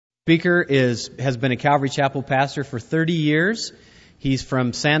speaker has been a Calvary Chapel pastor for 30 years. He's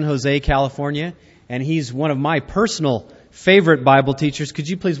from San Jose, California, and he's one of my personal favorite Bible teachers. Could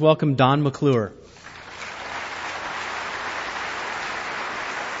you please welcome Don McClure?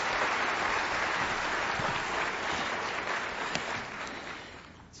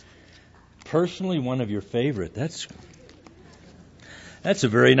 Personally, one of your favorite. That's a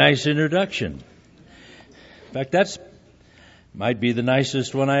very nice introduction. In fact, that's might be the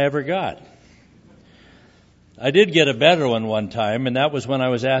nicest one I ever got. I did get a better one time, and that was when I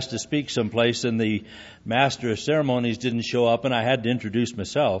was asked to speak someplace, and the master of ceremonies didn't show up, and I had to introduce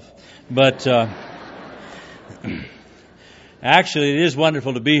myself. But actually, it is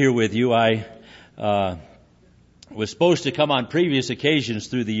wonderful to be here with you. I was supposed to come on previous occasions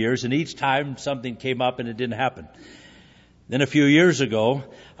through the years, and each time something came up and it didn't happen. Then a few years ago,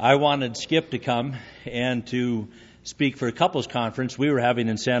 I wanted Skip to come and to speak for a couples conference we were having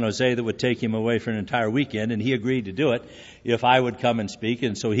in San Jose that would take him away for an entire weekend, and he agreed to do it if I would come and speak,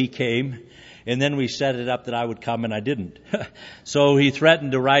 and so he came, and then we set it up that I would come, and I didn't. So he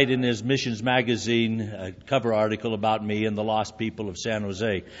threatened to write in his Missions magazine a cover article about me and the lost people of San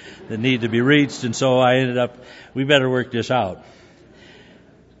Jose that need to be reached, and so I ended up, we better work this out.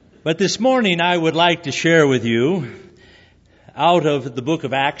 But this morning I would like to share with you out of the book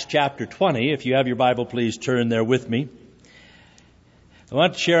of Acts, chapter 20. If you have your Bible, please turn there with me. I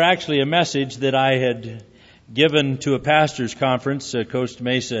want to share actually a message that I had given to a pastor's conference at Costa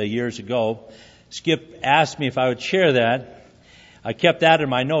Mesa years ago. Skip asked me if I would share that. I kept that in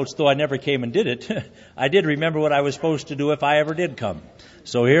my notes, though I never came and did it. I did remember what I was supposed to do if I ever did come.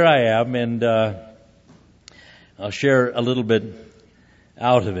 So here I am, and I'll share a little bit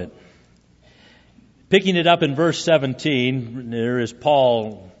out of it. Picking it up in verse 17, there is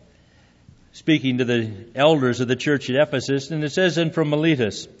Paul speaking to the elders of the church at Ephesus, and it says, "And from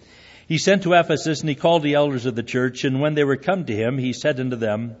Miletus he sent to Ephesus, and he called the elders of the church, and when they were come to him, he said unto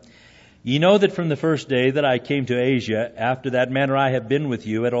them, Ye know that from the first day that I came to Asia, after that manner I have been with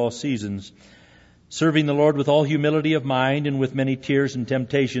you at all seasons, serving the Lord with all humility of mind, and with many tears and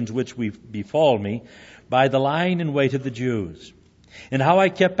temptations which befall me, by the lying in wait of the Jews. And how I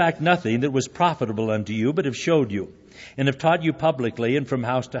kept back nothing that was profitable unto you, but have showed you, and have taught you publicly and from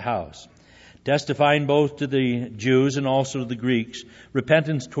house to house, testifying both to the Jews and also to the Greeks,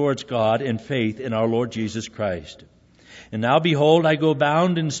 repentance towards God and faith in our Lord Jesus Christ. And now behold, I go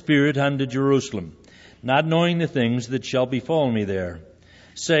bound in spirit unto Jerusalem, not knowing the things that shall befall me there,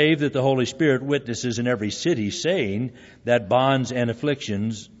 save that the Holy Spirit witnesses in every city, saying that bonds and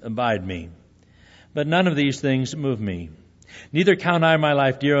afflictions abide me. But none of these things move me. Neither count I my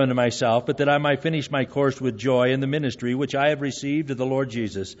life dear unto myself, but that I might finish my course with joy in the ministry which I have received of the Lord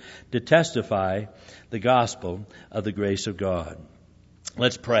Jesus, to testify the gospel of the grace of God."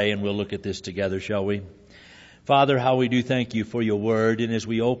 Let's pray, and we'll look at this together, shall we? Father, how we do thank you for your word, and as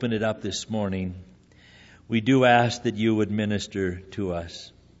we open it up this morning, we do ask that you would minister to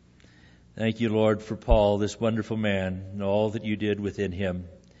us. Thank you, Lord, for Paul, this wonderful man, and all that you did within him.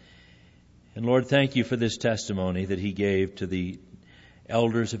 And Lord, thank you for this testimony that he gave to the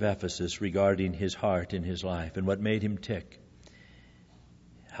elders of Ephesus regarding his heart and his life and what made him tick,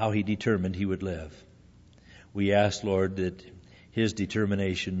 how he determined he would live. We ask, Lord, that his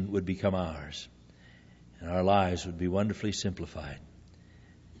determination would become ours and our lives would be wonderfully simplified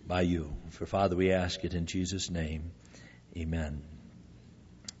by you. For Father, we ask it in Jesus' name. Amen.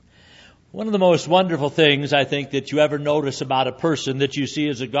 One of the most wonderful things I think that you ever notice about a person that you see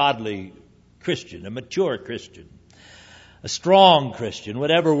as a godly Christian, a mature Christian, a strong Christian,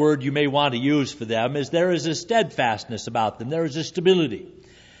 whatever word you may want to use for them, is there is a steadfastness about them. There is a stability.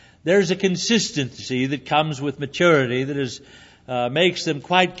 There's a consistency that comes with maturity that is makes them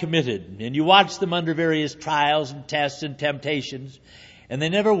quite committed. And you watch them under various trials and tests and temptations, and they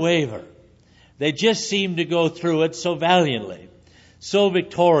never waver. They just seem to go through it so valiantly, so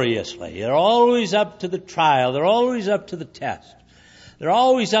victoriously. They're always up to the trial. They're always up to the test. They're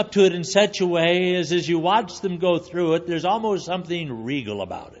always up to it in such a way as you watch them go through it, there's almost something regal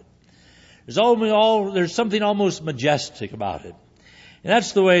about it. There's something almost majestic about it. And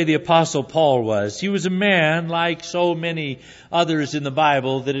that's the way the Apostle Paul was. He was a man, like so many others in the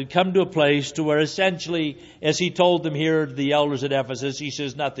Bible, that had come to a place to where essentially, as he told them here, the elders at Ephesus, he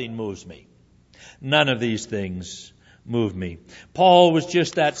says, "Nothing moves me. None of these things move me." Paul was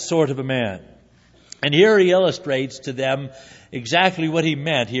just that sort of a man. And here he illustrates to them exactly what he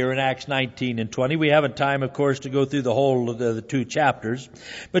meant here in Acts 19 and 20. We haven't time, of course, to go through the whole of the two chapters,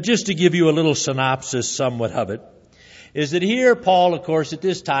 but just to give you a little synopsis somewhat of it, is that here Paul, of course, at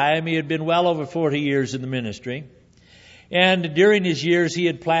this time, he had been well over 40 years in the ministry, And during his years, he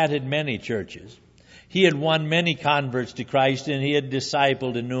had planted many churches. He had won many converts to Christ, and he had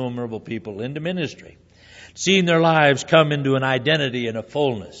discipled innumerable people into ministry, seeing their lives come into an identity and a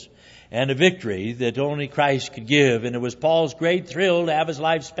fullness and a victory that only Christ could give. And it was Paul's great thrill to have his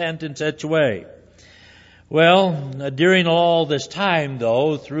life spent in such a way. Well, during all this time,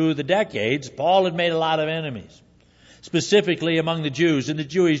 though, through the decades, Paul had made a lot of enemies, specifically among the Jews and the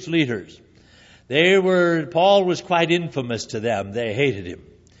Jewish leaders. Paul was quite infamous to them. They hated him.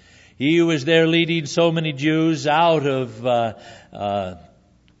 He was there leading so many Jews out of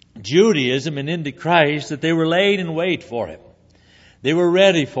Judaism and into Christ that they were laying in wait for him. They were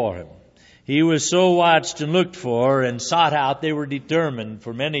ready for him. He was so watched and looked for and sought out, they were determined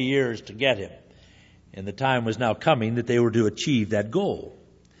for many years to get him. And the time was now coming that they were to achieve that goal.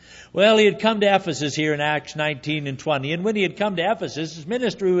 Well, he had come to Ephesus here in Acts 19 and 20. And when he had come to Ephesus, his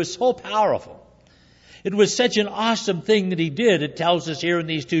ministry was so powerful. It was such an awesome thing that he did. It tells us here in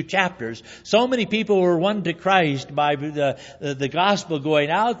these 2 chapters. So many people were won to Christ by the gospel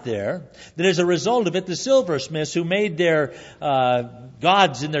going out there that as a result of it, the silversmiths who made their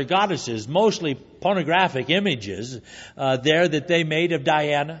gods and their goddesses, mostly pornographic images there that they made of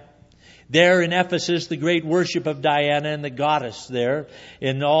Diana. There in Ephesus, the great worship of Diana and the goddess there,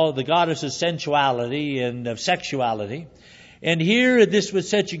 in all the goddess of sensuality and of sexuality. And here, this was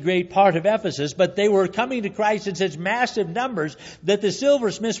such a great part of Ephesus, but they were coming to Christ in such massive numbers that the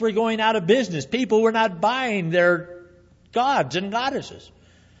silversmiths were going out of business. People were not buying their gods and goddesses.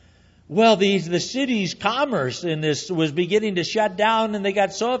 Well, the city's commerce in this was beginning to shut down, and they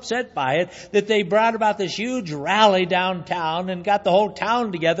got so upset by it that they brought about this huge rally downtown and got the whole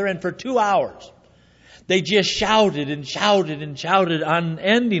town together, and for 2 hours they just shouted and shouted and shouted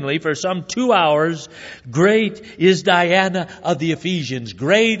unendingly for some 2 hours, "Great is Diana of the Ephesians.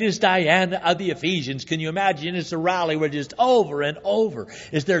 Great is Diana of the Ephesians." Can you imagine? It's a rally where just over and over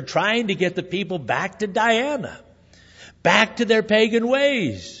as they're trying to get the people back to Diana, back to their pagan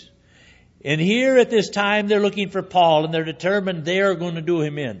ways. And here at this time, they're looking for Paul, and they're determined they are going to do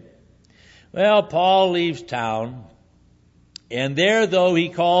him in. Well, Paul leaves town, and there, though, he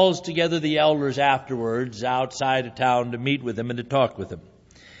calls together the elders afterwards outside of town to meet with them and to talk with them.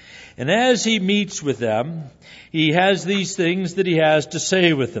 And as he meets with them, he has these things that he has to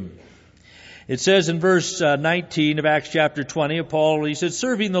say with them. It says in verse 19 of Acts chapter 20 of Paul, he said,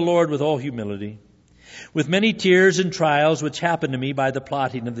 "Serving the Lord with all humility, with many tears and trials which happened to me by the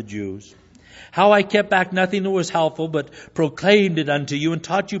plotting of the Jews. How I kept back nothing that was helpful, but proclaimed it unto you and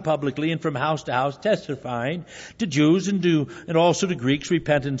taught you publicly and from house to house, testifying to Jews and also to Greeks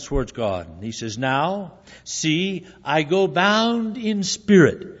repentance towards God." And he says, "Now, see, I go bound in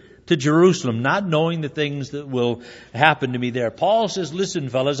spirit to Jerusalem, not knowing the things that will happen to me there." Paul says, "Listen,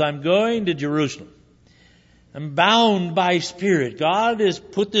 fellas, I'm going to Jerusalem. I'm bound by spirit. God has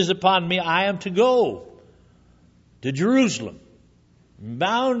put this upon me. I am to go to Jerusalem. I'm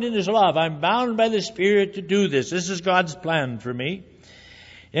bound in His love. I'm bound by the Spirit to do this. This is God's plan for me."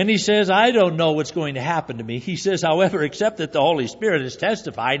 And he says, "I don't know what's going to happen to me." He says, "However, except that the Holy Spirit is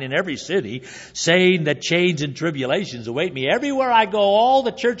testifying in every city, saying that chains and tribulations await me. Everywhere I go, all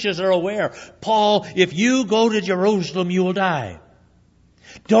the churches are aware. Paul, if you go to Jerusalem, you will die.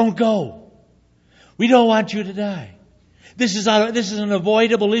 Don't go. We don't want you to die. This is an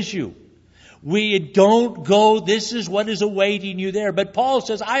avoidable issue. We don't go. This is what is awaiting you there." But Paul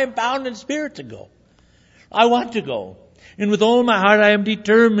says, "I am bound in spirit to go. I want to go. And with all my heart I am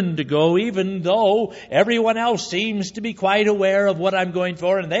determined to go, even though everyone else seems to be quite aware of what I'm going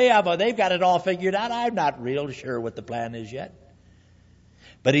for, and they've got it all figured out. I'm not real sure what the plan is yet."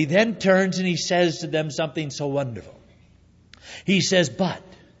 But he then turns and he says to them something so wonderful. He says, "But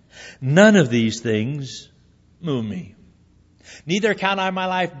none of these things move me. Neither count I my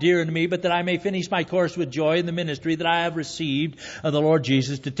life dear unto me, but that I may finish my course with joy in the ministry that I have received of the Lord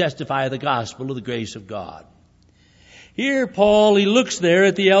Jesus to testify of the gospel of the grace of God." Here, Paul, he looks there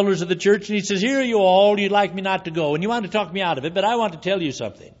at the elders of the church and he says, "Here you all, you'd like me not to go, and you want to talk me out of it, but I want to tell you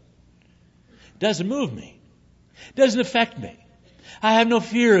something. It doesn't move me. It doesn't affect me. I have no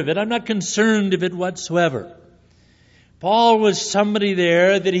fear of it. I'm not concerned of it whatsoever." Paul was somebody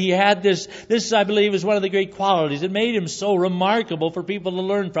there that he had this I believe is one of the great qualities that made him so remarkable for people to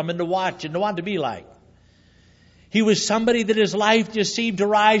learn from and to watch and to want to be like. He was somebody that his life just seemed to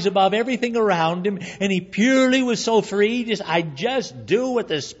rise above everything around him, and he purely was so free. I just do what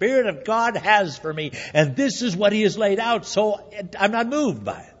the Spirit of God has for me, and this is what He has laid out, so I'm not moved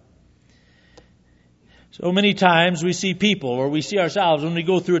by it. So many times we see people, or we see ourselves when we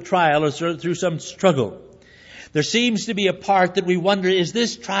go through a trial or through some struggle. There seems to be a part that we wonder, is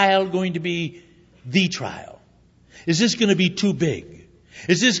this trial going to be the trial? Is this going to be too big?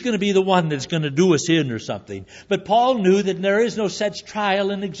 Is this going to be the one that's going to do us in or something? But Paul knew that there is no such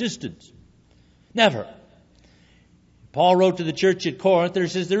trial in existence. Never. Paul wrote to the church at Corinth, there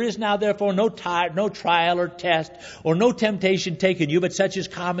says, there is now therefore no trial or test or no temptation taken you, but such is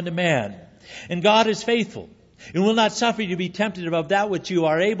common to man. And God is faithful, and will not suffer you to be tempted above that which you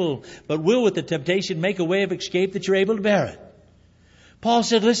are able, but will with the temptation make a way of escape that you're able to bear it. Paul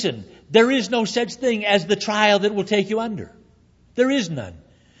said, listen, there is no such thing as the trial that will take you under. There is none.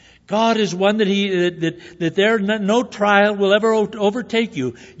 God is one that no trial will ever overtake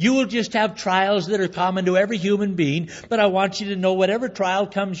you. You will just have trials that are common to every human being. But I want you to know whatever trial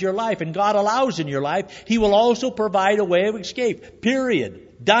comes your life and God allows in your life, He will also provide a way of escape.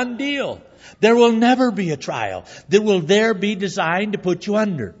 Period. Done deal. There will never be a trial that will there be designed to put you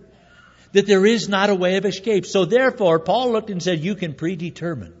under. That there is not a way of escape. So therefore, Paul looked and said, you can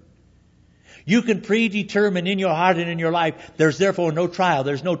predetermine. You can predetermine in your heart and in your life, there's therefore no trial,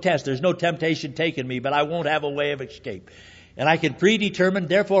 there's no test, there's no temptation taken me, but I won't have a way of escape. And I can predetermine,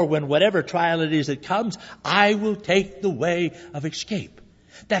 therefore, when whatever trial it is that comes, I will take the way of escape.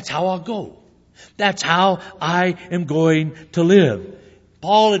 That's how I'll go. That's how I am going to live.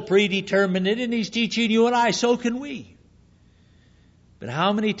 Paul had predetermined it, and he's teaching you and I, so can we. But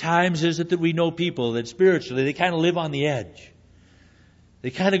how many times is it that we know people that spiritually, they kind of live on the edge? They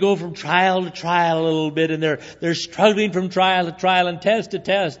kind of go from trial to trial a little bit, and they're struggling from trial to trial and test to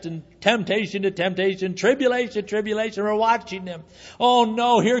test and temptation to temptation, tribulation to tribulation. We're watching them. Oh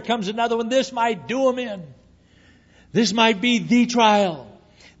no, here comes another one. This might do them in. This might be the trial,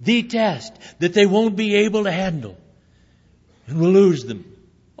 the test that they won't be able to handle. And we'll lose them.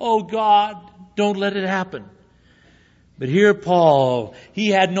 Oh God, don't let it happen. But here Paul, he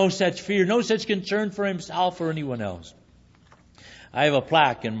had no such fear, no such concern for himself or anyone else. I have a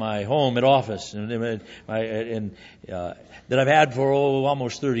plaque in my home at office that I've had for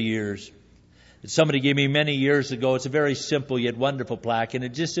almost 30 years. Somebody gave me many years ago. It's a very simple yet wonderful plaque, and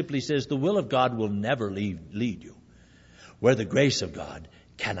it just simply says, the will of God will never lead you where the grace of God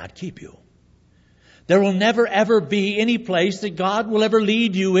cannot keep you. There will never ever be any place that God will ever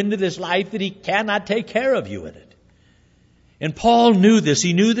lead you into this life that He cannot take care of you in it. And Paul knew this.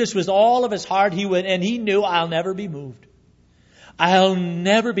 He knew this with all of his heart. And he knew, I'll never be moved. I'll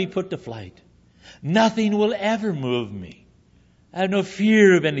never be put to flight. Nothing will ever move me. I have no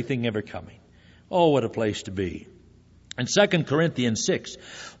fear of anything ever coming. Oh, what a place to be. In 2 Corinthians 6,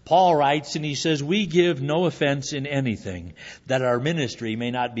 Paul writes and he says, we give no offense in anything, that our ministry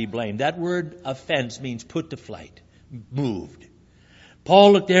may not be blamed. That word offense means put to flight, moved.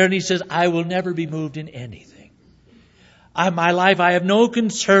 Paul looked there and he says, I will never be moved in anything. My life, I have no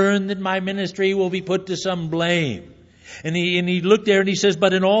concern that my ministry will be put to some blame. And he looked there and he says,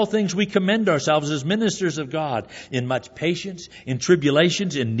 but in all things we commend ourselves as ministers of God, in much patience, in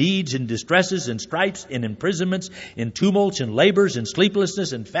tribulations, in needs, in distresses, in stripes, in imprisonments, in tumults, in labors, in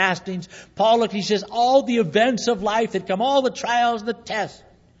sleeplessness, in fastings. Paul looked, he says, all the events of life that come, all the trials, the tests.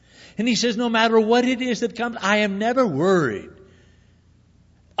 And he says, no matter what it is that comes, I am never worried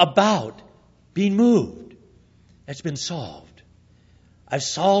about being moved. That's been solved. I've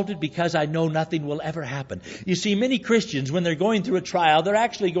solved it because I know nothing will ever happen. You see, many Christians, when they're going through a trial, they're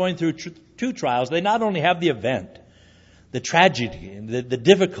actually going through two trials. They not only have the event, the tragedy, the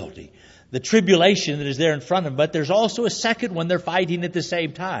difficulty, the tribulation that is there in front of them, but there's also a second one they're fighting at the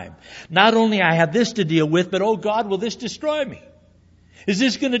same time. Not only I have this to deal with, but oh God, will this destroy me? Is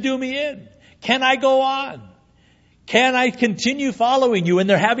this going to do me in? Can I go on? Can I continue following you? And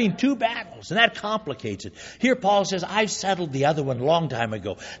they're having two battles, and that complicates it. Here Paul says, I've settled the other one a long time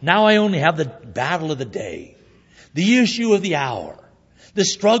ago. Now I only have the battle of the day, the issue of the hour, the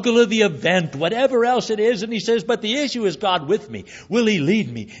struggle of the event, whatever else it is. And he says, but the issue is God with me. Will He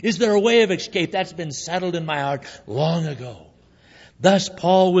lead me? Is there a way of escape? That's been settled in my heart long ago. Thus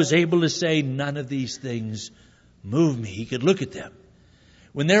Paul was able to say, none of these things move me. He could look at them.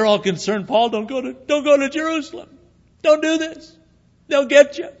 When they're all concerned, Paul, don't go to Jerusalem. Don't do this. They'll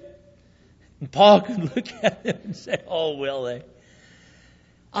get you. And Paul could look at them and say, oh, will they?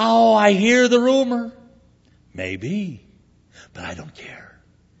 Oh, I hear the rumor. Maybe. But I don't care.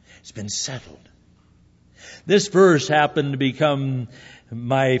 It's been settled. This verse happened to become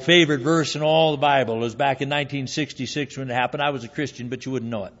my favorite verse in all the Bible. It was back in 1966 when it happened. I was a Christian, but you wouldn't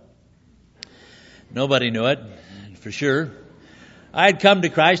know it. Nobody knew it, for sure. I had come to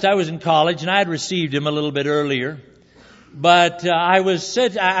Christ. I was in college, and I had received Him a little bit earlier. But I was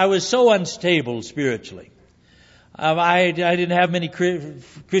so unstable spiritually. I didn't have many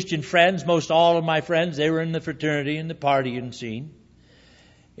Christian friends. Most all of my friends, they were in the fraternity and the partying scene.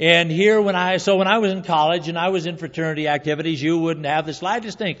 And here when I was in college and I was in fraternity activities, you wouldn't have the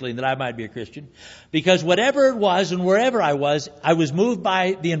slightest inkling that I might be a Christian. Because whatever it was and wherever I was moved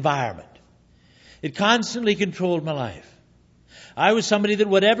by the environment. It constantly controlled my life. I was somebody that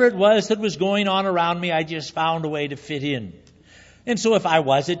whatever it was that was going on around me, I just found a way to fit in. And so if I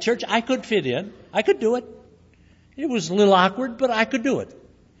was at church, I could fit in. I could do it. It was a little awkward, but I could do it.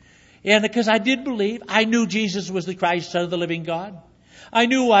 And because I did believe, I knew Jesus was the Christ, Son of the living God. I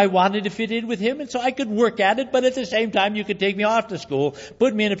knew I wanted to fit in with Him, and so I could work at it, but at the same time, you could take me off to school,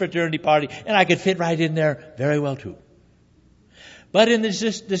 put me in a fraternity party, and I could fit right in there very well too. But in this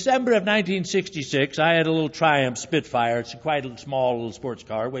December of 1966, I had a little Triumph Spitfire. It's quite a small little sports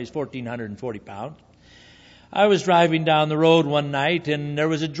car. It weighs 1,440 pounds. I was driving down the road one night, and there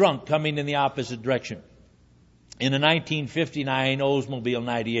was a drunk coming in the opposite direction in a 1959 Oldsmobile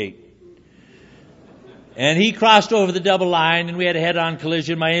 98. And he crossed over the double line, and we had a head-on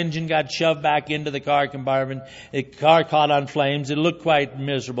collision. My engine got shoved back into the car compartment. The car caught on flames. It looked quite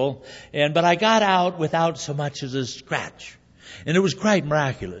miserable. But I got out without so much as a scratch. And it was quite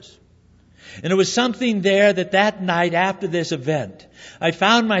miraculous. And it was something there that night after this event, I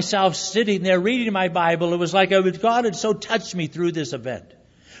found myself sitting there reading my Bible. It was like God had so touched me through this event.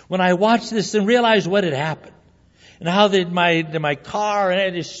 When I watched this and realized what had happened, and how my car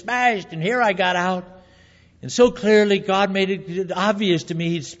and it smashed, and here I got out. And so clearly God made it obvious to me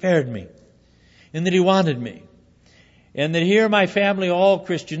He'd spared me, and that He wanted me. And that here my family, all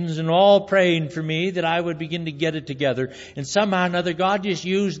Christians, and all praying for me that I would begin to get it together. And somehow or another, God just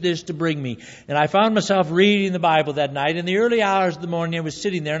used this to bring me. And I found myself reading the Bible that night. In the early hours of the morning, I was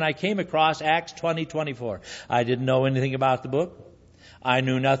sitting there, and I came across Acts 20:24. I didn't know anything about the book. I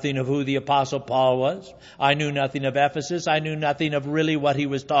knew nothing of who the Apostle Paul was. I knew nothing of Ephesus. I knew nothing of really what he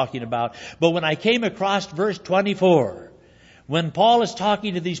was talking about. But when I came across verse 24, when Paul is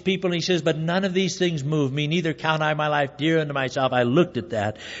talking to these people and he says, "But none of these things move me, neither count I my life dear unto myself," I looked at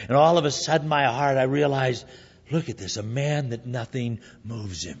that, and all of a sudden my heart, I realized, look at this, a man that nothing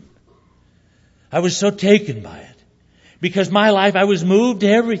moves him. I was so taken by it. Because my life, I was moved to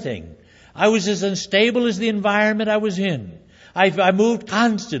everything. I was as unstable as the environment I was in. I moved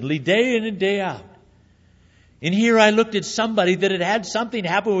constantly, day in and day out. And here I looked at somebody that had something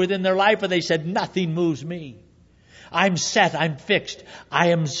happen within their life, and they said, "Nothing moves me. I'm set, I'm fixed,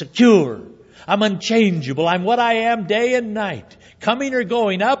 I am secure, I'm unchangeable, I'm what I am day and night, coming or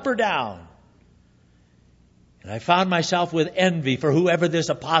going, up or down." And I found myself with envy for whoever this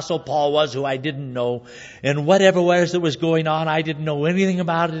Apostle Paul was, who I didn't know. And whatever was that was going on, I didn't know anything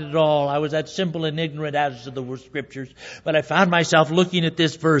about it at all. I was that simple and ignorant as to the Scriptures. But I found myself looking at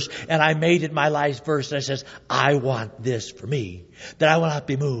this verse, and I made it my life verse. And I says, I want this for me, that I will not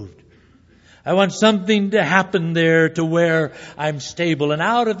be moved. I want something to happen there to where I'm stable. And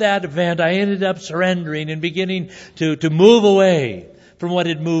out of that event, I ended up surrendering and beginning to move away from what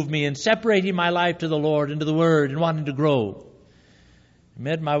had moved me, and separating my life to the Lord and to the Word, and wanting to grow. I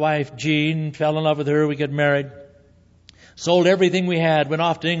met my wife, Jean, fell in love with her, we got married, sold everything we had, went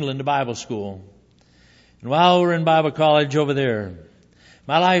off to England to Bible school. And while we were in Bible college over there,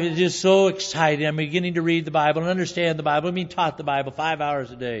 my life is just so exciting. I'm beginning to read the Bible and understand the Bible. I'm being taught the Bible 5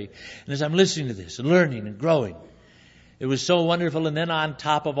 hours a day. And as I'm listening to this and learning and growing, it was so wonderful. And then on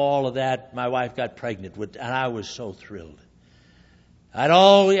top of all of that, my wife got pregnant, and I was so thrilled.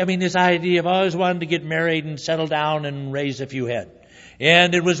 This idea of always wanted to get married and settle down and raise a few head.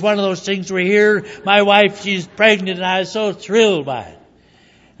 And it was one of those things where here, my wife, she's pregnant, and I was so thrilled by it.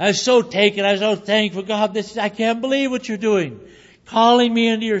 I was so taken, I was so thankful. God, I can't believe what you're doing. Calling me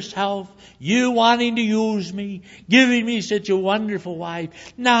into yourself, you wanting to use me, giving me such a wonderful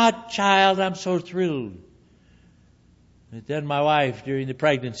wife. Not child, I'm so thrilled. But then my wife, during the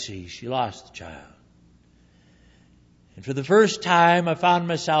pregnancy, she lost the child. And for the first time, I found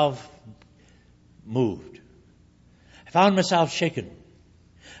myself moved. I found myself shaken.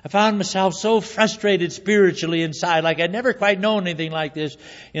 I found myself so frustrated spiritually inside, like I'd never quite known anything like this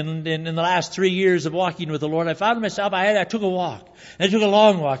in the last 3 years of walking with the Lord. I found myself, I took a walk. And I took a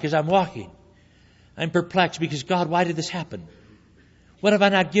long walk as I'm walking. I'm perplexed because, God, why did this happen? What have I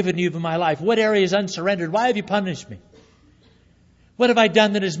not given you in my life? What area is unsurrendered? Why have you punished me? What have I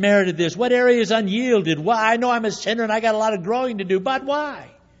done that has merited this? What area is unyielded? Why? I know I'm a sinner and I got a lot of growing to do, but why?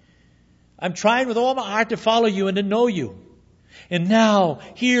 I'm trying with all my heart to follow you and to know you. And now,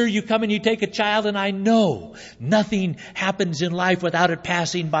 here you come and you take a child, and I know nothing happens in life without it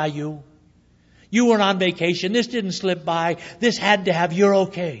passing by you. You were on vacation. This didn't slip by. This had to have your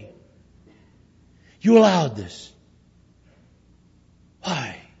okay. You allowed this.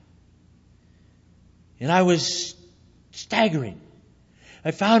 Why? And I was staggering.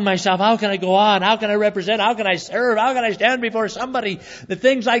 I found myself, how can I go on? How can I represent? How can I serve? How can I stand before somebody that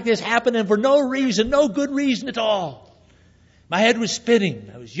things like this happen and for no reason, no good reason at all? My head was spinning.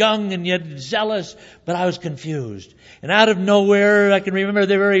 I was young and yet zealous, but I was confused. And out of nowhere, I can remember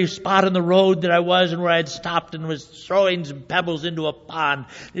the very spot on the road that I was and where I had stopped and was throwing some pebbles into a pond,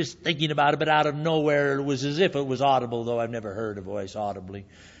 just thinking about it. But out of nowhere, it was as if it was audible, though I've never heard a voice audibly.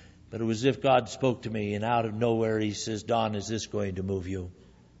 But it was as if God spoke to me, and out of nowhere He says, Don, is this going to move you?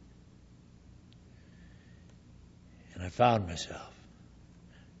 And I found myself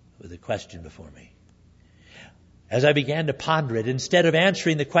with a question before me. As I began to ponder it, instead of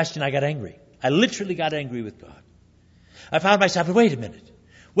answering the question, I got angry. I literally got angry with God. I found myself, wait a minute,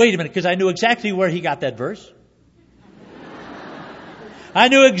 because I knew exactly where He got that verse. I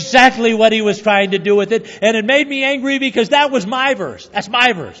knew exactly what He was trying to do with it, and it made me angry because that was my verse. That's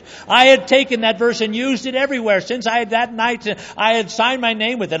my verse. I had taken that verse and used it everywhere. Since that night, I had signed my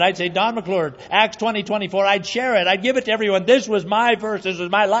name with it. I'd say, Don McClure, Acts 20:24. I'd share it. I'd give it to everyone. This was my verse. This was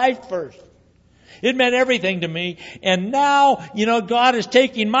my life verse. It meant everything to me. And now, God is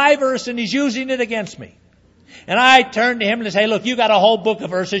taking my verse and He's using it against me. And I turn to Him and say, look, you got a whole book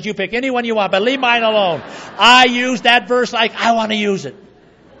of verses. You pick any one you want, but leave mine alone. I use that verse like I want to use it.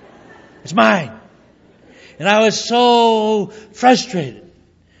 It's mine. And I was so frustrated.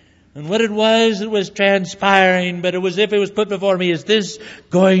 And what it was transpiring, but it was as if it was put before me, is this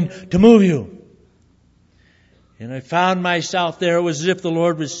going to move you? And I found myself there. It was as if the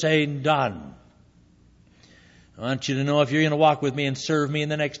Lord was saying, Don, I want you to know if you're going to walk with me and serve me in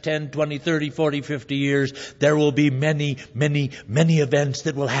the next 10, 20, 30, 40, 50 years, there will be many, many, many events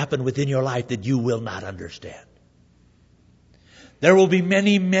that will happen within your life that you will not understand. There will be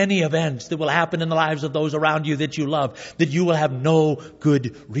many, many events that will happen in the lives of those around you that you love that you will have no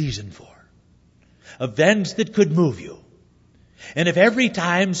good reason for. Events that could move you. And if every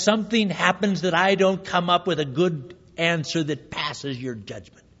time something happens that I don't come up with a good answer that passes your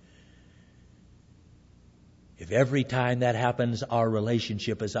judgment, if every time that happens, our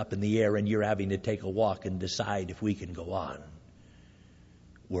relationship is up in the air and you're having to take a walk and decide if we can go on,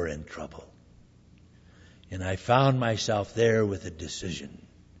 we're in trouble. And I found myself there with a decision.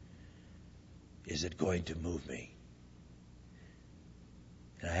 Is it going to move me?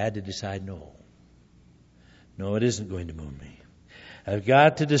 And I had to decide no. No, it isn't going to move me. I've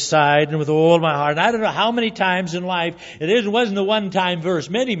got to decide, and with all my heart. And I don't know how many times in life, it wasn't a one-time verse,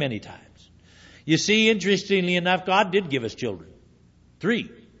 many, many times. You see, interestingly enough, God did give us children. 3.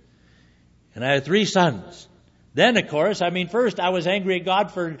 And I had 3 sons. Then, of course, first I was angry at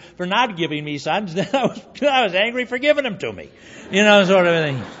God for not giving me sons. Then I was angry for giving them to me. Sort of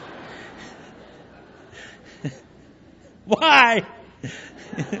thing. Why?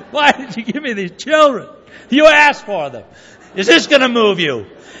 Why did you give me these children? You asked for them. Is this going to move you?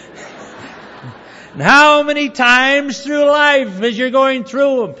 And how many times through life as you're going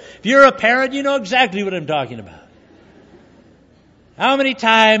through them? If you're a parent, you know exactly what I'm talking about. How many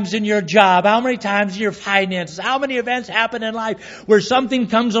times in your job, how many times in your finances, how many events happen in life where something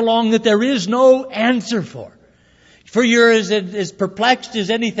comes along that there is no answer for? For you're as perplexed as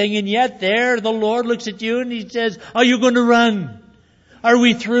anything, and yet there the Lord looks at you and He says, are you going to run? Are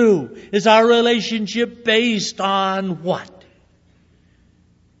we through? Is our relationship based on what?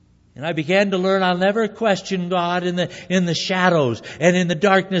 And I began to learn I'll never question God in the shadows and in the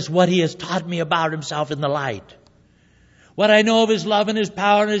darkness what He has taught me about Himself in the light. What I know of His love and His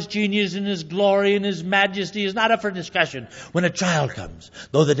power and His genius and His glory and His majesty is not up for discussion when a trial comes,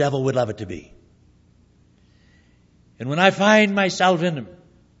 though the devil would love it to be. And when I find myself in Him,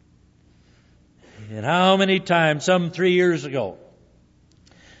 and how many times, some 3 years ago,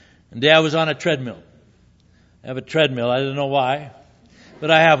 one day I was on a treadmill. I have a treadmill, I don't know why, but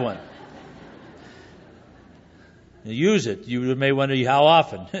I have one. You use it. You may wonder how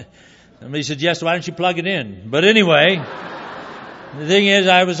often. Somebody suggests, why don't you plug it in? But anyway, the thing is,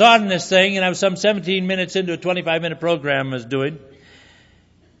 I was on this thing, and I was some 17 minutes into a 25-minute program I was doing.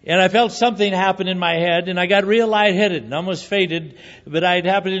 And I felt something happen in my head, and I got real lightheaded and almost fainted. But I'd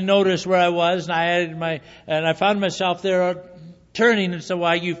happened to notice where I was, and I found myself there turning and said,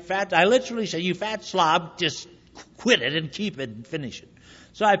 "Why, I literally said, you fat slob, just quit it and keep it and finish it."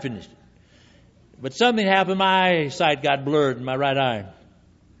 So I finished it. But something happened. My sight got blurred in my right eye.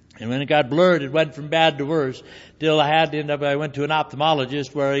 And when it got blurred, it went from bad to worse till I went to an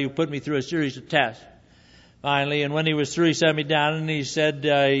ophthalmologist where he put me through a series of tests. Finally, and when he was through, he sat me down and he said,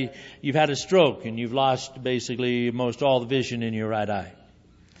 you've had a stroke and you've lost basically most all the vision in your right eye.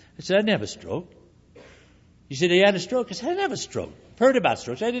 I said, I didn't have a stroke. He said, you had a stroke? I said, I didn't have a stroke. I've heard about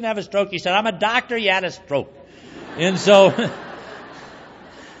strokes. I didn't have a stroke. He said, I'm a doctor. You had a stroke. And so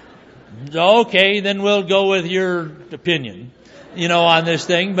Okay, then we'll go with your opinion, on this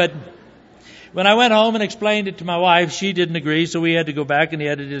thing. But when I went home and explained it to my wife, she didn't agree, so we had to go back and he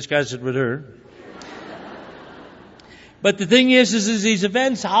had to discuss it with her. But the thing is these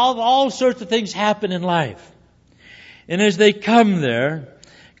events, all sorts of things happen in life. And as they come there,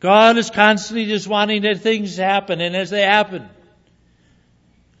 God is constantly just wanting that things happen. And as they happen,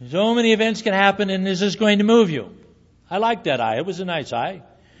 so many events can happen, and is this going to move you? I liked that eye. It was a nice eye.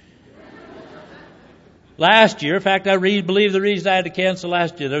 Last year, in fact, I believe the reason I had to cancel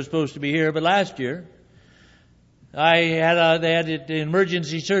last year, they were supposed to be here, but last year, they had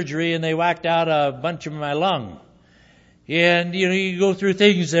emergency surgery, and they whacked out a bunch of my lung. And, you go through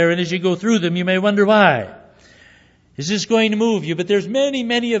things there, and as you go through them, you may wonder why. Is this going to move you? But there's many,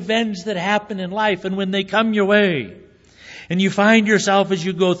 many events that happen in life, and when they come your way, and you find yourself as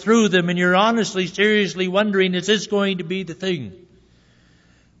you go through them, and you're honestly, seriously wondering, is this going to be the thing?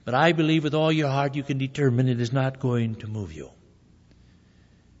 But I believe with all your heart you can determine it is not going to move you.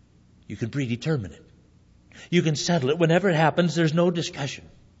 You can predetermine it. You can settle it. Whenever it happens, there's no discussion.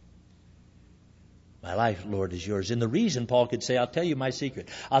 My life, Lord, is yours. And the reason Paul could say, I'll tell you my secret.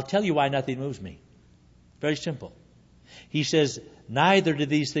 I'll tell you why nothing moves me. Very simple. He says, neither do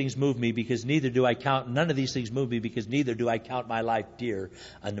these things move me, because none of these things move me, because neither do I count my life dear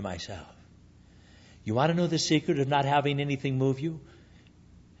unto myself. You want to know the secret of not having anything move you?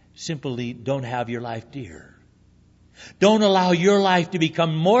 Simply don't have your life dear. Don't allow your life to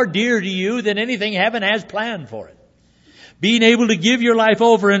become more dear to you than anything heaven has planned for it. Being able to give your life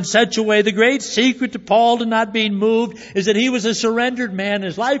over in such a way, the great secret to Paul to not being moved is that he was a surrendered man.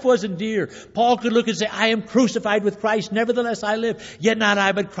 His life wasn't dear. Paul could look and say, I am crucified with Christ, nevertheless I live. Yet not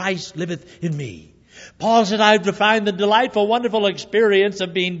I, but Christ liveth in me. Paul said, I've defined the delightful, wonderful experience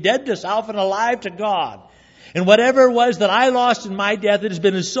of being dead to self and alive to God. And whatever it was that I lost in my death, it has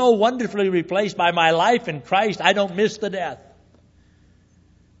been so wonderfully replaced by my life in Christ, I don't miss the death.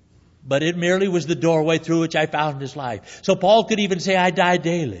 But it merely was the doorway through which I found His life. So Paul could even say, I die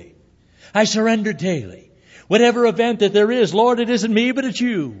daily. I surrender daily. Whatever event that there is, Lord, it isn't me, but it's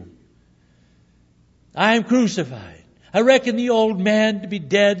you. I am crucified. I reckon the old man to be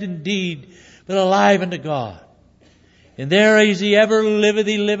dead indeed, but alive unto God. And there as he ever liveth,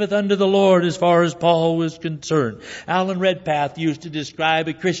 he liveth unto the Lord, as far as Paul was concerned. Alan Redpath used to describe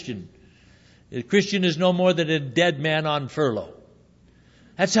a Christian. A Christian is no more than a dead man on furlough.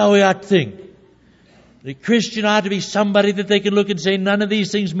 That's how we ought to think. The Christian ought to be somebody that they can look and say, none of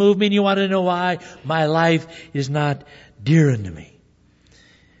these things move me, and you want to know why? My life is not dear unto me.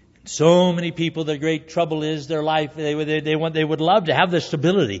 So many people, their great trouble is their life, they would love to have the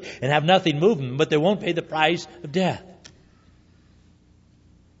stability and have nothing move them, but they won't pay the price of death.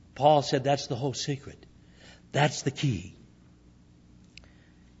 Paul said that's the whole secret. That's the key.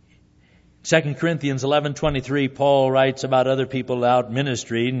 2 Corinthians 11:23, Paul writes about other people out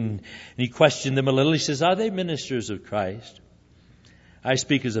ministering, and he questioned them a little. He says, are they ministers of Christ? I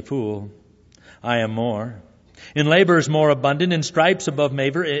speak as a fool. I am more. In labors more abundant, in stripes above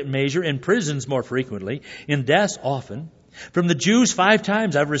measure, in prisons more frequently, in deaths often. From the Jews 5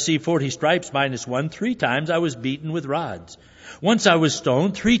 times I've received 40 stripes minus 1. 3 times I was beaten with rods. Once I was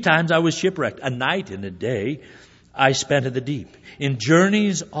stoned. 3 times I was shipwrecked. A night and a day I spent in the deep. In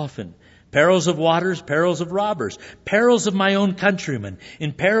journeys often. Perils of waters, perils of robbers, perils of my own countrymen,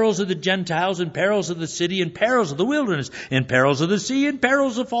 in perils of the Gentiles, in perils of the city, in perils of the wilderness, in perils of the sea, in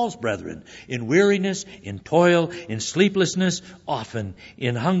perils of false brethren, in weariness, in toil, in sleeplessness, often,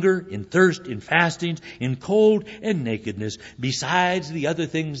 in hunger, in thirst, in fastings, in cold and nakedness, besides the other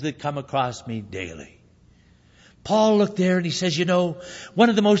things that come across me daily. Paul looked there and he says, one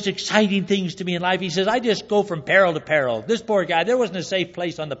of the most exciting things to me in life, he says, I just go from peril to peril. This poor guy, there wasn't a safe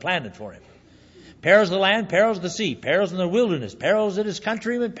place on the planet for him. Perils of the land, perils of the sea, perils in the wilderness, perils of his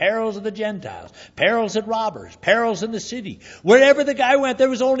countrymen, perils of the Gentiles, perils at robbers, perils in the city. Wherever the guy went, there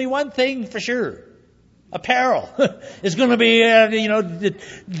was only one thing for sure. A peril is going to be,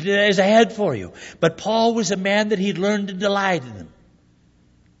 is ahead for you. But Paul was a man that he'd learned to delight in them.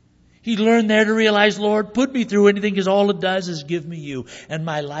 He learned there to realize, Lord, put me through anything, because all it does is give me you, and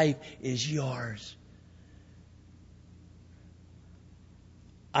my life is yours.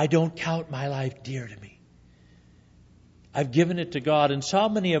 I don't count my life dear to me. I've given it to God. And so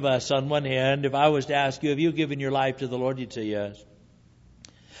many of us, on one hand, if I was to ask you, have you given your life to the Lord? You'd say yes.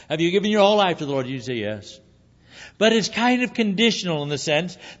 Have you given your whole life to the Lord? You'd say yes. But it's kind of conditional in the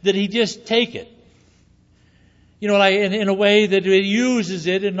sense that He just take it. Like in a way that He uses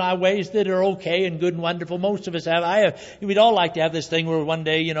it in ways that are okay and good and wonderful. Most of us have. We'd all like to have this thing where one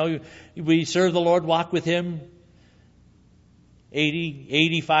day, we serve the Lord, walk with Him. 80,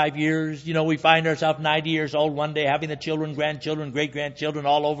 85 years. We find ourselves 90 years old one day, having the children, grandchildren, great-grandchildren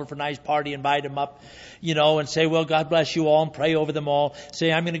all over for a nice party, invite them up, and say, well, God bless you all, and pray over them all.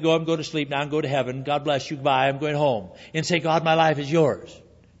 Say, I'm going to go to sleep now and go to heaven. God bless you, goodbye, I'm going home. And say, God, my life is yours.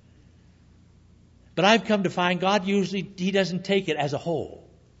 But I've come to find God usually, He doesn't take it as a whole.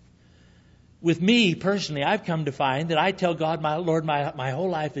 With me, personally, I've come to find that I tell God, my Lord, my whole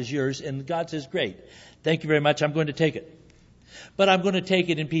life is yours, and God says, great, thank you very much, I'm going to take it. But I'm going to take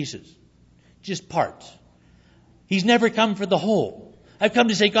it in pieces. Just parts. He's never come for the whole. I've come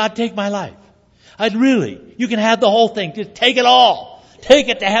to say, God, take my life. You can have the whole thing. Just take it all. Take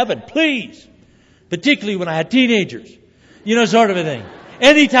it to heaven, please. Particularly when I had teenagers. Sort of a thing.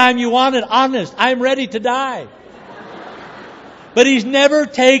 Anytime you want it, honest, I'm ready to die. But He's never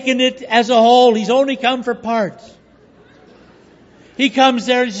taken it as a whole. He's only come for parts. He comes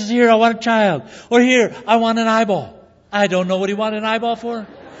there and says, here, I want a child. Or here, I want an eyeball. I don't know what He wanted an eyeball for.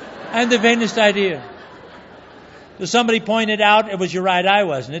 I have the vainest idea. So somebody pointed out it was your right eye,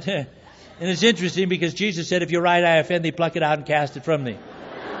 wasn't it? And it's interesting because Jesus said, if your right eye offend thee, pluck it out and cast it from thee.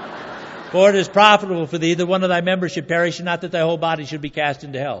 For it is profitable for thee that one of thy members should perish, and not that thy whole body should be cast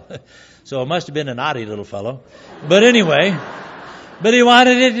into hell. So it must have been a naughty little fellow. But anyway, He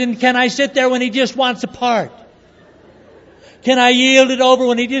wanted it, and can I sit there when He just wants a part? Can I yield it over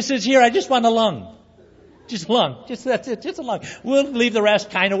when He just says, here, I just want a lung. Just a lung. That's it. Just a lung. We'll leave the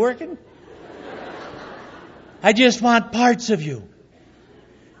rest kind of working. I just want parts of you.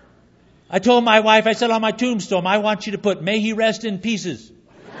 I told my wife, I said on my tombstone, I want you to put, may he rest in pieces.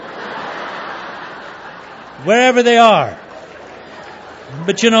 Wherever they are.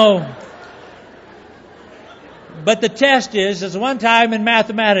 But but the test is one time in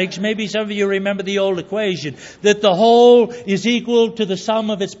mathematics, maybe some of you remember the old equation, that the whole is equal to the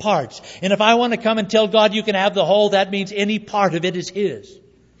sum of its parts. And if I want to come and tell God you can have the whole, that means any part of it is His.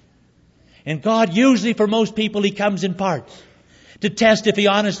 And God, usually for most people, He comes in parts to test if He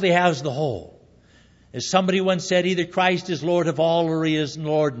honestly has the whole. As somebody once said, either Christ is Lord of all or He is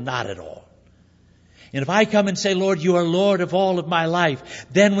Lord not at all. And if I come and say, Lord, you are Lord of all of my life,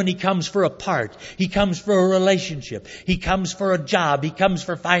 then when He comes for a part, He comes for a relationship, He comes for a job, He comes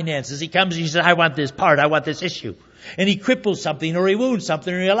for finances, He says, I want this part, I want this issue. And He cripples something, or He wounds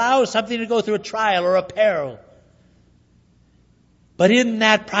something, or He allows something to go through a trial or a peril. But in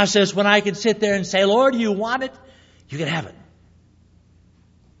that process, when I can sit there and say, Lord, you want it, you can have it.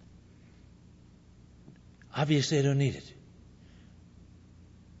 Obviously, I don't need it.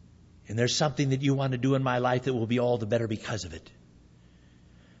 And there's something that you want to do in my life that will be all the better because of it.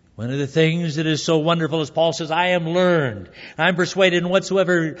 One of the things that is so wonderful is Paul says, I am learned. I'm persuaded in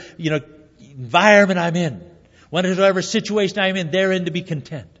whatsoever, environment I'm in, whatever situation I'm in, therein to be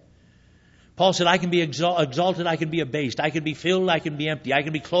content. Paul said, I can be exalted, I can be abased, I can be filled, I can be empty, I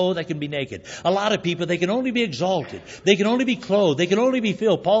can be clothed, I can be naked. A lot of people, they can only be exalted, they can only be clothed, they can only be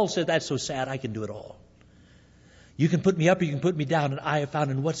filled. Paul said, that's so sad, I can do it all. You can put me up or you can put me down, and I have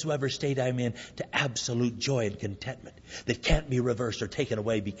found in whatsoever state I'm in to absolute joy and contentment that can't be reversed or taken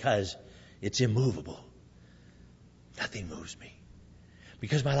away because it's immovable. Nothing moves me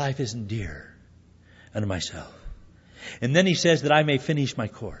because my life isn't dear unto myself. And then he says that I may finish my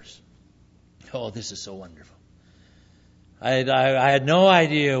course. Oh, this is so wonderful. I had no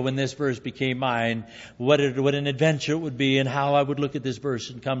idea when this verse became mine what an adventure it would be and how I would look at this verse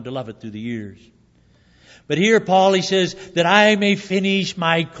and come to love it through the years. But here, Paul, he says, that I may finish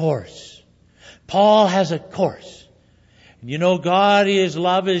my course. Paul has a course. And God is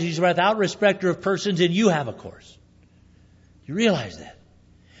love, He's without respecter of persons, and you have a course. You realize that?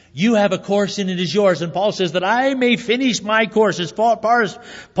 You have a course and it is yours. And Paul says that I may finish my course. As far as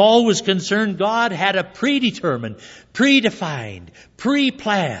Paul was concerned, God had a predetermined, predefined,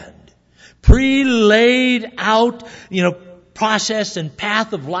 pre-planned, pre-laid out, process and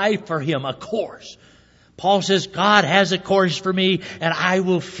path of life for him, a course. Paul says, God has a course for me, and I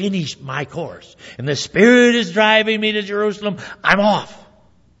will finish my course. And the Spirit is driving me to Jerusalem. I'm off.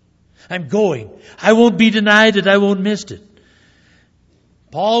 I'm going. I won't be denied it. I won't miss it.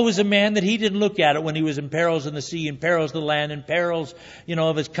 Paul was a man that he didn't look at it when he was in perils in the sea, in perils of the land, in perils,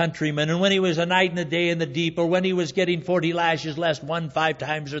 of his countrymen, and when he was a night and a day in the deep, or when he was getting 40 lashes less 5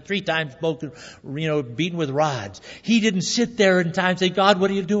 times, or 3 times broken, beaten with rods. He didn't sit there in time and say, God,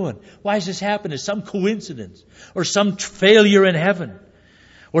 what are you doing? Why is this happening? Some coincidence, or some failure in heaven,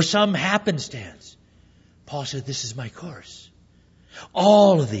 or some happenstance. Paul said, this is my course.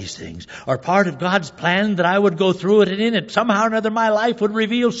 All of these things are part of God's plan that I would go through it, and in it somehow or another my life would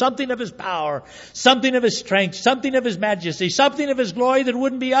reveal something of His power, something of His strength, something of His majesty, something of His glory that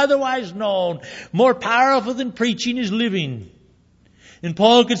wouldn't be otherwise known. More powerful than preaching is living. And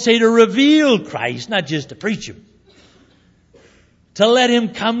Paul could say to reveal Christ, not just to preach Him. To let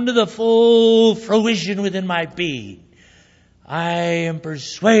Him come to the full fruition within my being. I am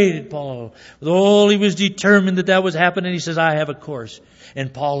persuaded, Paul. With all he was determined that was happening. He says, I have a course.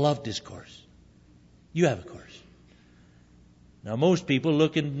 And Paul loved his course. You have a course. Now most people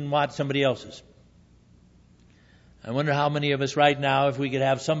look and watch somebody else's. I wonder how many of us right now, if we could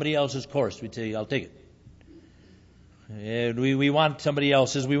have somebody else's course, we'd say, I'll take it. And we want somebody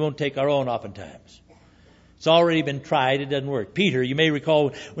else's. We won't take our own oftentimes. It's already been tried. It doesn't work. Peter, you may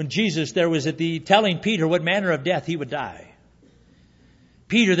recall when Jesus there was telling Peter what manner of death he would die.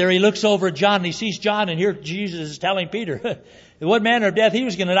 Peter there, he looks over at John and he sees John, and here Jesus is telling Peter what manner of death he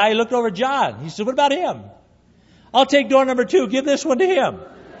was going to die. He looked over at John. He said, what about him? I'll take door number 2. Give this one to him.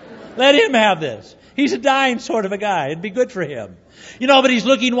 Let him have this. He's a dying sort of a guy. It'd be good for him. But he's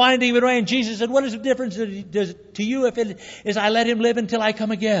looking, wanting to give it away. And Jesus said, what is the difference to you if it is I let him live until I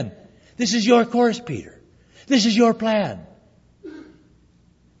come again? This is your course, Peter. This is your plan.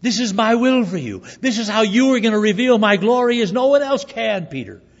 This is my will for you. This is how you are going to reveal my glory as no one else can,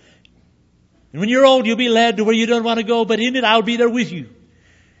 Peter. And when you're old, you'll be led to where you don't want to go, but in it, I'll be there with you.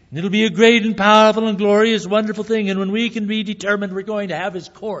 And it'll be a great and powerful and glorious, wonderful thing. And when we can be determined, we're going to have His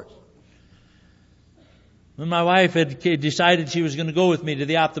course. When my wife had decided she was going to go with me to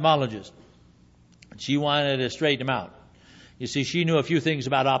the ophthalmologist, she wanted to straighten him out. You see, she knew a few things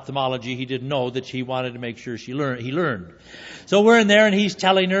about ophthalmology he didn't know that she wanted to make sure he learned. So we're in there and he's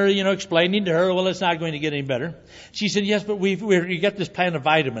telling her, explaining to her, well, it's not going to get any better. She said, yes, but we got this plan of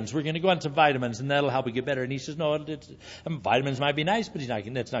vitamins. We're going to go on some vitamins and that'll help you get better. And he says, no, vitamins might be nice, but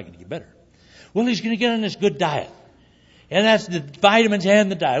that's not going to get better. Well, he's going to get on this good diet. And that's the vitamins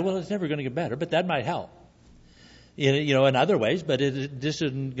and the diet. Well, it's never going to get better, but that might help. In other ways, but this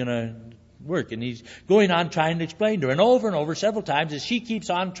isn't going to work. And he's going on trying to explain to her. And over several times as she keeps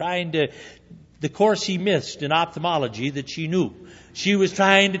on trying to, the course he missed in ophthalmology that she knew. She was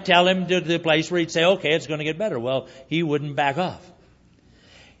trying to tell him to the place where he'd say, okay, it's going to get better. Well, he wouldn't back off.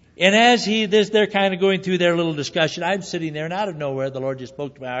 And as they're kind of going through their little discussion, I'm sitting there and out of nowhere the Lord just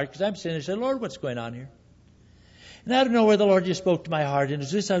spoke to my heart because I'm sitting there and said, Lord, what's going on here? And out of nowhere the Lord just spoke to my heart. And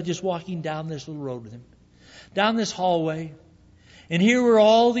as I was just walking down this little road with Him, down this hallway, and here were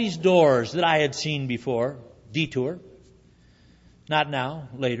all these doors that I had seen before. Detour. Not now,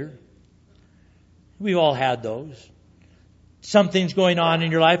 later. We've all had those. Something's going on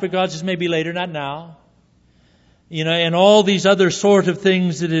in your life, but God says maybe later, not now. And all these other sort of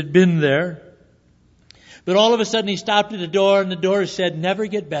things that had been there. But all of a sudden he stopped at the door and the door said, never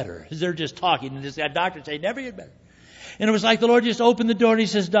get better. As they're just talking, and that doctor said, never get better. And it was like the Lord just opened the door and He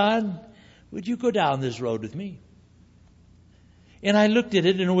says, Don, would you go down this road with me? And I looked at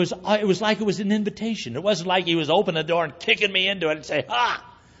it and it was like it was an invitation. It wasn't like He was opening the door and kicking me into it and say,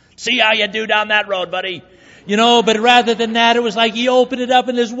 see how you do down that road, buddy. But rather than that, it was like He opened it up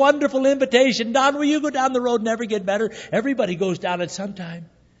in this wonderful invitation. Don, will you go down the road and never get better? Everybody goes down it sometime.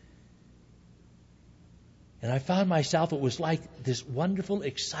 And I found myself, it was like this wonderful,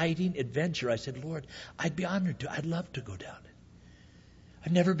 exciting adventure. I said, Lord, I'd be honored to. I'd love to go down it.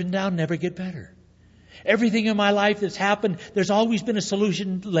 I've never been down, never get better. Everything in my life that's happened, there's always been a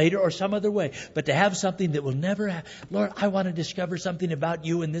solution later or some other way. But to have something that will never happen. Lord, I want to discover something about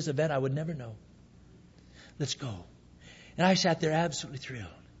you in this event I would never know. Let's go. And I sat there absolutely thrilled.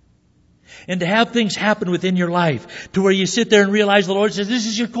 And to have things happen within your life to where you sit there and realize the Lord says, this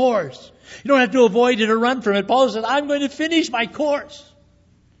is your course. You don't have to avoid it or run from it. Paul says, I'm going to finish my course.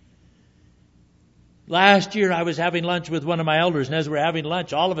 Last year I was having lunch with one of my elders, and as we're having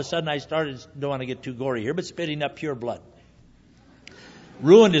lunch, all of a sudden I started, don't want to get too gory here, but spitting up pure blood.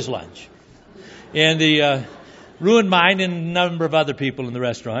 Ruined his lunch. And ruined mine and a number of other people in the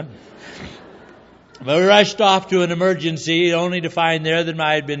restaurant. But we rushed off to an emergency, only to find there that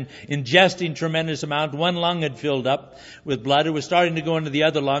I had been ingesting tremendous amount. One lung had filled up with blood. It was starting to go into the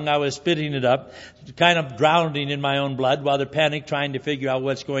other lung. I was spitting it up, kind of drowning in my own blood while they're panicked, trying to figure out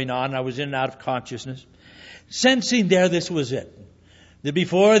what's going on. I was in and out of consciousness. Sensing there this was it. That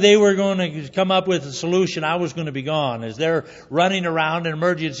before they were going to come up with a solution, I was going to be gone. As they're running around in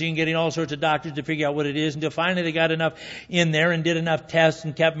emergency and getting all sorts of doctors to figure out what it is, until finally they got enough in there and did enough tests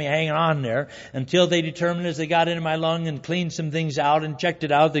and kept me hanging on there until they determined as they got into my lung and cleaned some things out and checked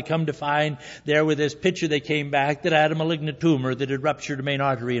it out, they come to find there with this picture they came back that I had a malignant tumor that had ruptured a main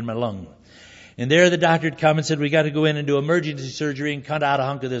artery in my lung. And there the doctor had come and said, we got to go in and do emergency surgery and cut out a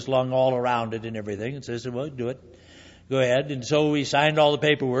hunk of this lung all around it and everything. And so I said, well, do it. Go ahead. And so we signed all the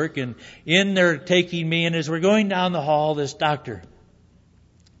paperwork, and in there taking me, and as we're going down the hall, this doctor,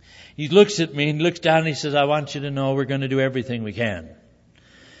 he looks at me and looks down and he says, I want you to know we're going to do everything we can.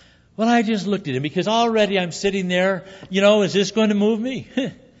 Well, I just looked at him because already I'm sitting there, is this going to move me?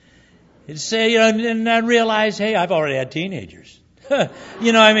 And I realized, hey, I've already had teenagers.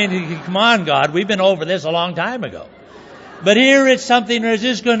 Come on, God, we've been over this a long time ago. But here it's something, is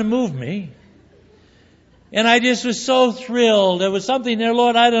this going to move me? And I just was so thrilled. There was something there,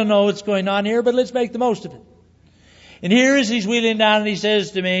 Lord, I don't know what's going on here, but let's make the most of it. And here as he's wheeling down and he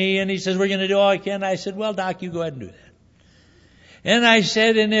says to me, we're going to do all I can. I said, well, Doc, you go ahead and do that. And I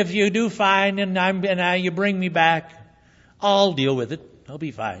said, and if you do fine and you bring me back, I'll deal with it. I'll be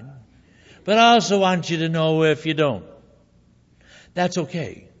fine. But I also want you to know if you don't, that's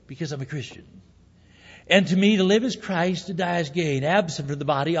okay, because I'm a Christian. And to me, to live is Christ, to die is gain. Absent from the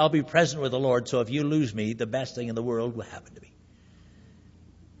body, I'll be present with the Lord. So if you lose me, the best thing in the world will happen to me.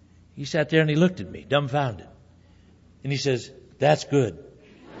 He sat there and he looked at me, dumbfounded. And he says, that's good.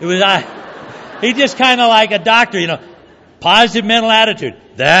 He just kind of like a doctor, positive mental attitude.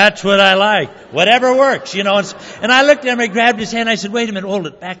 That's what I like. Whatever works, And I looked at him, I grabbed his hand, I said, wait a minute, hold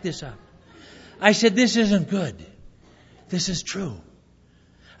it, back this up. I said, this isn't good. This is true.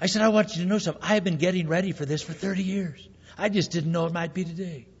 I said, I want you to know something. I have been getting ready for this for 30 years. I just didn't know it might be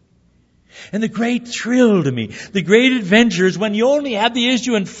today. And the great thrill to me, the great adventure is when you only have the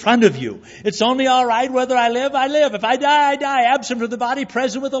issue in front of you. It's only all right whether I live, I live. If I die, I die. Absent from the body,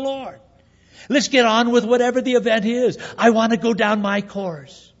 present with the Lord. Let's get on with whatever the event is. I want to go down my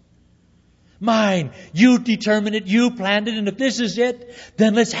course. Mine. You determine it. You planned it. And if this is it,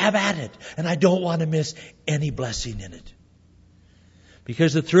 then let's have at it. And I don't want to miss any blessing in it.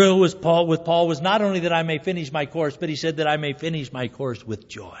 Because the thrill with Paul was not only that I may finish my course, but he said that I may finish my course with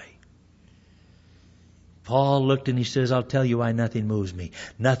joy. Paul looked and he says, I'll tell you why nothing moves me.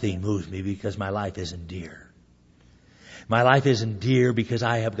 Nothing moves me because my life isn't dear. My life isn't dear because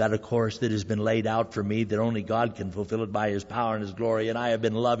I have got a course that has been laid out for me that only God can fulfill it by His power and His glory. And I have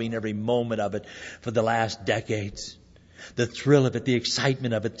been loving every moment of it for the last decades. The thrill of it, the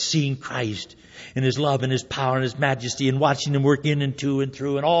excitement of it, seeing Christ in His love and His power and His majesty and watching Him work in and to and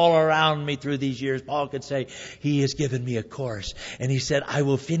through and all around me through these years. Paul could say, He has given me a course. And he said, I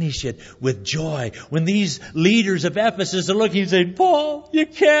will finish it with joy. When these leaders of Ephesus are looking and saying, Paul, you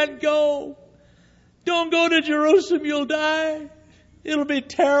can't go. Don't go to Jerusalem, you'll die. It'll be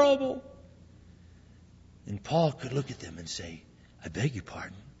terrible. And Paul could look at them and say, I beg your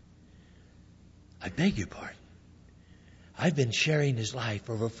pardon. I beg your pardon. I've been sharing his life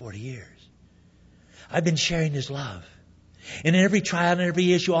for over 40 years. I've been sharing his love. And in every trial and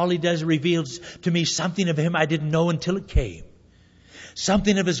every issue, all he does is reveals to me something of him I didn't know until it came.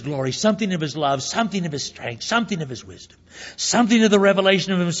 Something of his glory, something of his love, something of his strength, something of his wisdom, something of the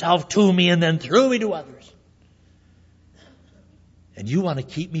revelation of himself to me and then through me to others. And you want to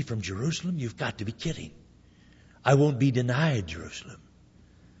keep me from Jerusalem? You've got to be kidding. I won't be denied Jerusalem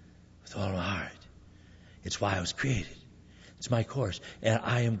with all my heart. It's why I was created. It's my course. And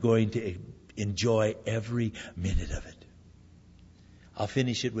I am going to enjoy every minute of it. I'll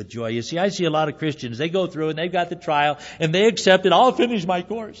finish it with joy. You see, I see a lot of Christians, they go through and they've got the trial and they accept it. I'll finish my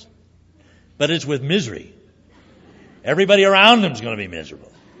course. But it's with misery. Everybody around them is going to be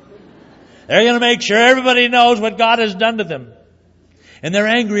miserable. They're going to make sure everybody knows what God has done to them. And they're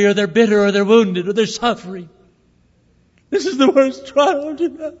angry or they're bitter or they're wounded or they're suffering. This is the worst trial.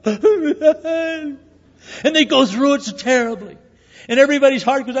 And they go through it so terribly. And everybody's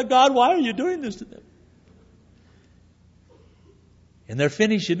heart goes, God, why are you doing this to them? And they're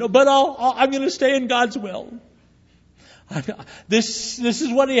finishing. No, but I'm going to stay in God's will. This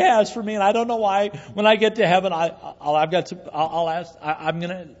is what He has for me, and I don't know why. When I get to heaven, I'll get some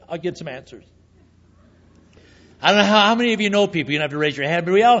answers. I don't know how many of you know people. You don't have to raise your hand,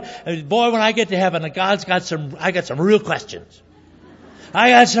 but boy, when I get to heaven, I got some real questions. I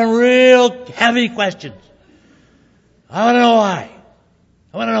got some real heavy questions. I want to know why.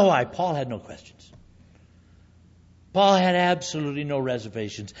 I want to know why. Paul had no questions. Paul had absolutely no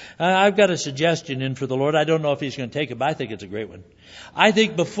reservations. I've got a suggestion in for the Lord. I don't know if He's going to take it, but I think it's a great one. I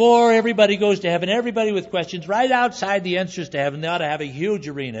think before everybody goes to heaven, everybody with questions, right outside the entrance to heaven, they ought to have a huge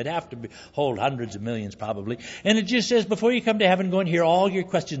arena. It'd have to hold hundreds of millions probably. And it just says, before you come to heaven, go in here, all your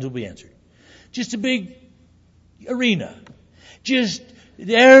questions will be answered. Just a big arena. Just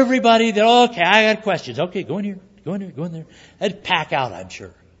everybody, they're all, okay, I got questions. Okay, go in here, go in there, go in there. That'd pack out, I'm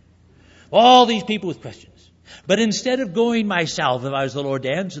sure. All these people with questions. But instead of going myself, if I was the Lord,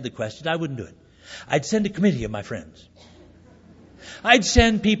 to answer the questions, I wouldn't do it. I'd send a committee of my friends. I'd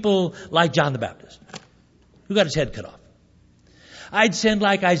send people like John the Baptist, who got his head cut off. I'd send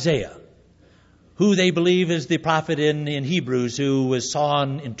like Isaiah, who they believe is the prophet in Hebrews, who was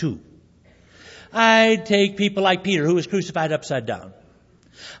sawn in two. I'd take people like Peter, who was crucified upside down.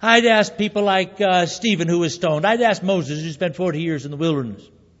 I'd ask people like Stephen, who was stoned. I'd ask Moses, who spent 40 years in the wilderness.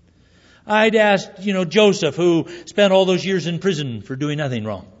 I'd ask, Joseph, who spent all those years in prison for doing nothing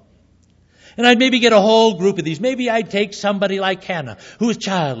wrong. And I'd maybe get a whole group of these. Maybe I'd take somebody like Hannah, who was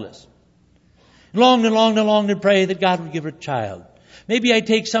childless. Longed and longed and longed and prayed that God would give her a child. Maybe I'd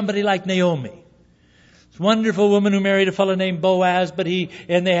take somebody like Naomi. This wonderful woman who married a fellow named Boaz,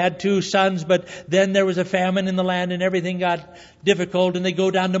 and they had 2 sons, but then there was a famine in the land and everything got difficult, and they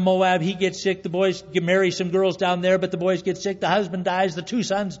go down to Moab. He gets sick. The boys marry some girls down there, but the boys get sick. The husband dies. The 2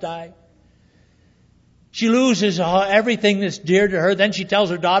 sons die. She loses everything that's dear to her. Then she tells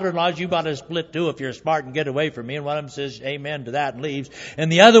her daughter-in-law, you ought to split too if you're smart and get away from me. And one of them says, amen to that, and leaves. And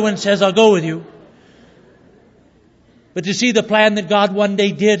the other one says, I'll go with you. But to see the plan that God one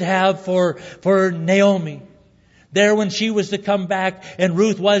day did have for Naomi. There when she was to come back, and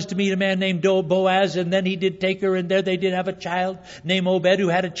Ruth was to meet a man named Boaz, and then he did take her, and there they did have a child named Obed, who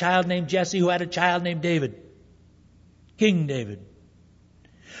had a child named Jesse, who had a child named David. King David.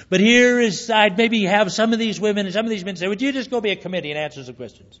 But here is, I'd maybe have some of these women and some of these men say, would you just go be a committee and answer some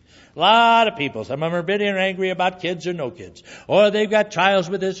questions? A lot of people, some of them are bitter and angry about kids or no kids. Or they've got trials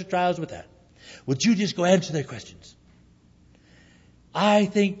with this or trials with that. Would you just go answer their questions? I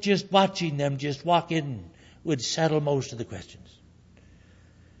think just watching them just walk in would settle most of the questions.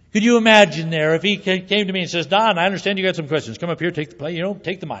 Could you imagine there if he came to me and says, Don, I understand you got some questions. Come up here, take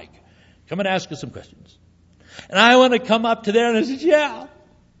the mic. Come and ask us some questions. And I want to come up to there and I said, yeah.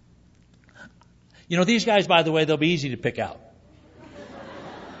 These guys, by the way, they'll be easy to pick out.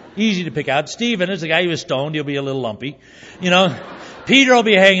 Easy to pick out. Stephen is the guy who was stoned. He'll be a little lumpy. Peter will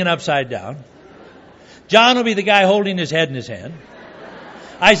be hanging upside down. John will be the guy holding his head in his hand.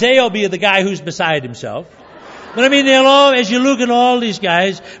 Isaiah will be the guy who's beside himself. But they'll all, as you look at all these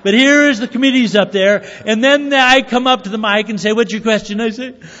guys, but here is the committees up there, and then I come up to the mic and say, what's your question? I say,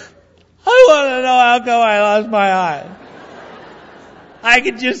 I want to know how come I lost my eye. I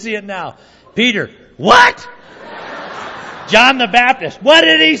can just see it now. Peter, what? John the Baptist, what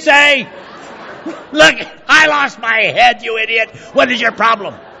did he say? Look, I lost my head, you idiot. What is your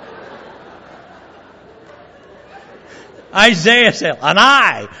problem? Isaiah said,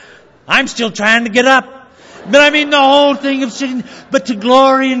 and I'm still trying to get up. But the whole thing of sitting, but to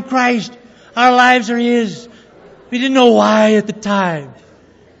glory in Christ, our lives are His. We didn't know why at the time.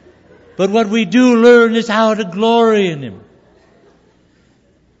 But what we do learn is how to glory in Him.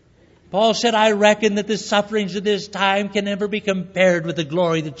 Paul said, I reckon that the sufferings of this time can never be compared with the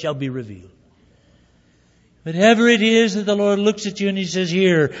glory that shall be revealed. Whatever it is that the Lord looks at you and He says,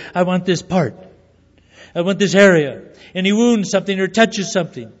 here, I want this part. I want this area. And He wounds something or touches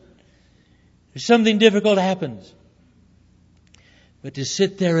something. Something difficult happens. But to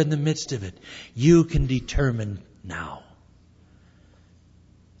sit there in the midst of it, you can determine now,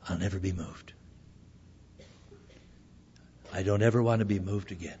 I'll never be moved. I don't ever want to be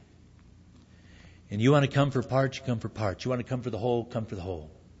moved again. And you want to come for parts, you come for parts. You want to come for the whole, come for the whole.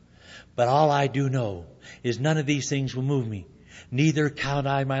 But all I do know is none of these things will move me. Neither count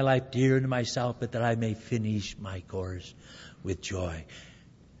I my life dear unto myself, but that I may finish my course with joy.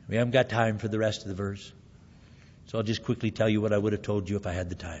 We haven't got time for the rest of the verse. So I'll just quickly tell you what I would have told you if I had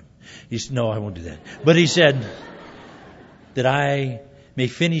the time. He said, no, I won't do that. But he said, that I may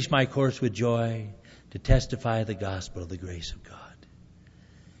finish my course with joy to testify the gospel of the grace of God.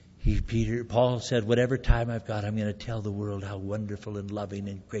 Paul said, whatever time I've got, I'm going to tell the world how wonderful and loving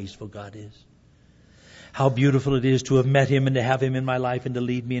and graceful God is. How beautiful it is to have met Him and to have Him in my life and to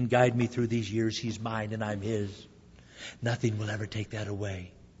lead me and guide me through these years. He's mine and I'm His. Nothing will ever take that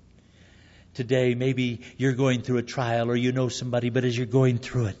away. Today, maybe you're going through a trial or you know somebody, but as you're going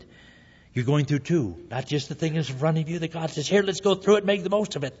through it, you're going through too. Not just the thing that's in front of you that God says, here, let's go through it, make the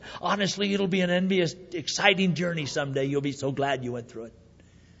most of it. Honestly, it'll be an envious, exciting journey someday. You'll be so glad you went through it.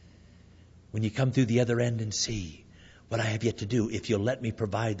 When you come through the other end and see what I have yet to do, if you'll let me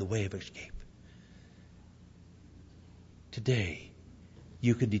provide the way of escape. Today,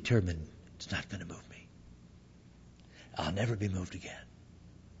 you can determine it's not going to move me. I'll never be moved again.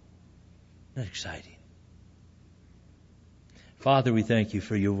 Not exciting. Father, we thank You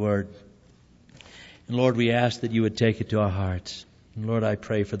for Your word. And Lord, we ask that You would take it to our hearts. And Lord, I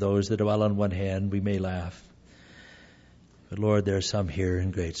pray for those that while on one hand we may laugh. But Lord, there are some here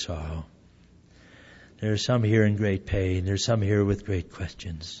in great sorrow. There are some here in great pain. There are some here with great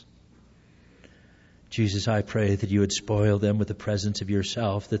questions. Jesus, I pray that You would spoil them with the presence of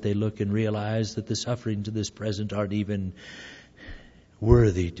Yourself, that they look and realize that the sufferings of this present aren't even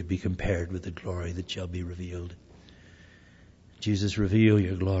worthy to be compared with the glory that shall be revealed. Jesus, reveal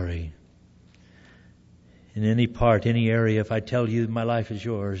Your glory in any part, any area, if I tell you my life is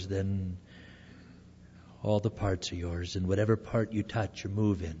yours, then all the parts are yours, and whatever part you touch or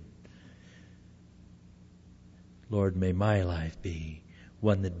move in, Lord, may my life be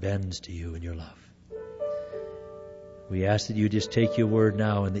one that bends to you in your love. We ask that you just take your word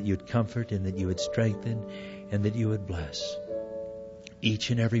now, and that you'd comfort, and that you would strengthen, and that you would bless each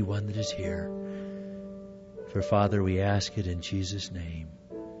and every one that is here. For Father, we ask it in Jesus' name.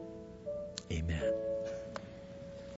 Amen.